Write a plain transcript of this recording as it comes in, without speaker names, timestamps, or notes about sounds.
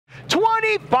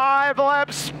25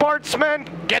 laps, Sportsman,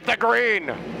 get the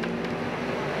green.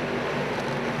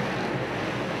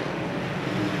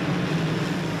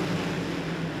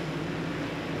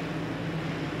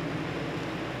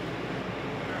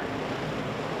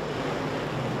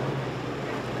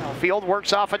 Field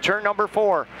works off of turn number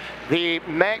 4. The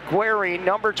McGuire,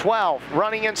 number 12,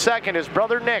 running in second. His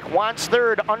brother Nick wants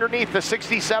third underneath the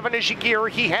 67 is Shakir.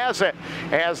 He has it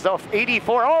as the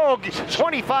 84. Oh,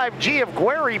 25G of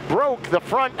Gueri broke the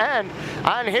front end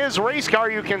on his race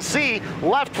car. You can see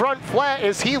left front flat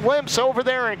as he limps over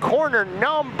there in corner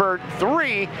number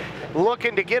 3.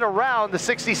 Looking to get around the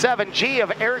 67G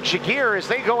of Eric Shakir as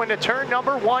they go into turn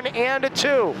number 1 and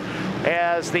 2.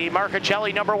 As the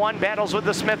Marchicelli number 1 battles with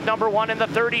the Smith number 1 in the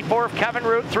 34th. Kevin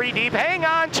Root 3 deep. Hang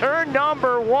on, turn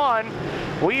number 1.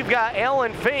 We've got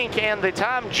Alan Fink and the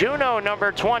Tom Juno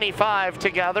number 25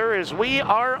 together as we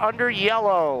are under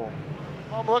yellow.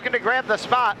 I'm looking to grab the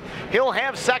spot. He'll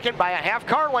have second by a half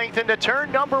car length into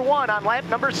turn number 1 on lap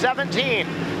number 17.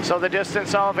 So the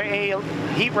distance of a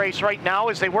heat race right now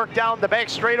as they work down the back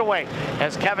straightaway.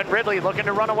 As Kevin Ridley looking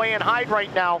to run away and hide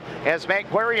right now as Matt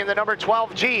Gueri in the number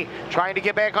 12G trying to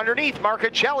get back underneath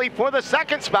Marchicelli for the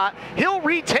second spot. He'll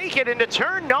retake it into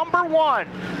turn number 1.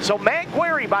 So Matt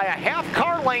Gueri by a half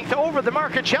car length over the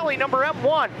Marchicelli number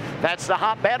M1. That's the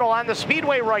hot battle on the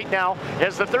Speedway right now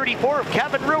as the 34 of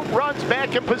Kevin Root runs back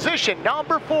in position.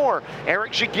 Number 4,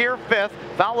 Eric Shakir 5th,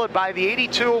 followed by the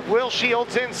 82 of Will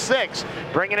Shields in 6th.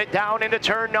 Bringing it down into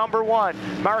turn number 1.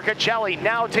 Marchicelli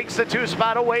now takes the 2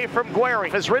 spot away from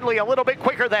Gueri. As Ridley a little bit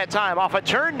quicker that time off of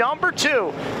turn number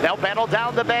 2. They'll battle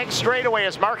down the back straightaway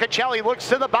as Marchicelli looks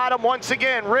to the bottom once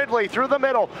again. Ridley through the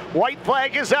middle. White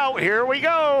flag is out. Here we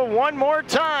go. One more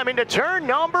time into turn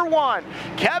number 1.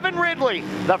 Kevin Ridley,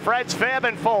 the Fred's Fab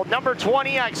and Fold, number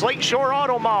 20X, Lakeshore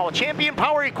Auto Mall, Champion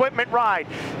Power Equipment Ride.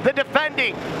 The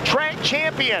defending track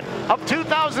champion of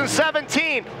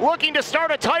 2017, looking to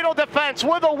start a title defense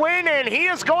with a win, and he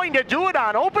is going to do it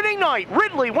on opening night.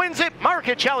 Ridley wins it,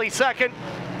 Marchicelli second,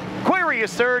 Gueri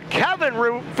is third, Kevin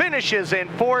Root finishes in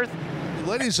 4th.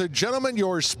 Ladies and gentlemen,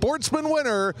 your Sportsman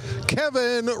winner,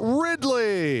 Kevin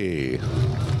Ridley.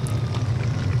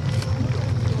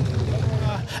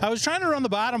 I was trying to run the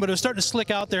bottom, but it was starting to slick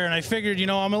out there, and I figured, you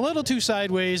know, I'm a little too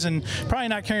sideways and probably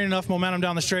not carrying enough momentum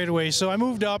down the straightaway, so I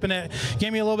moved up, and it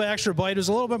gave me a little bit extra bite. It was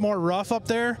a little bit more rough up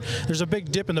there. There's a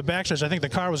big dip in the backstretch. I think the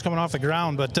car was coming off the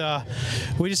ground, but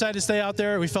we decided to stay out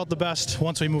there. We felt the best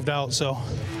once we moved out, so.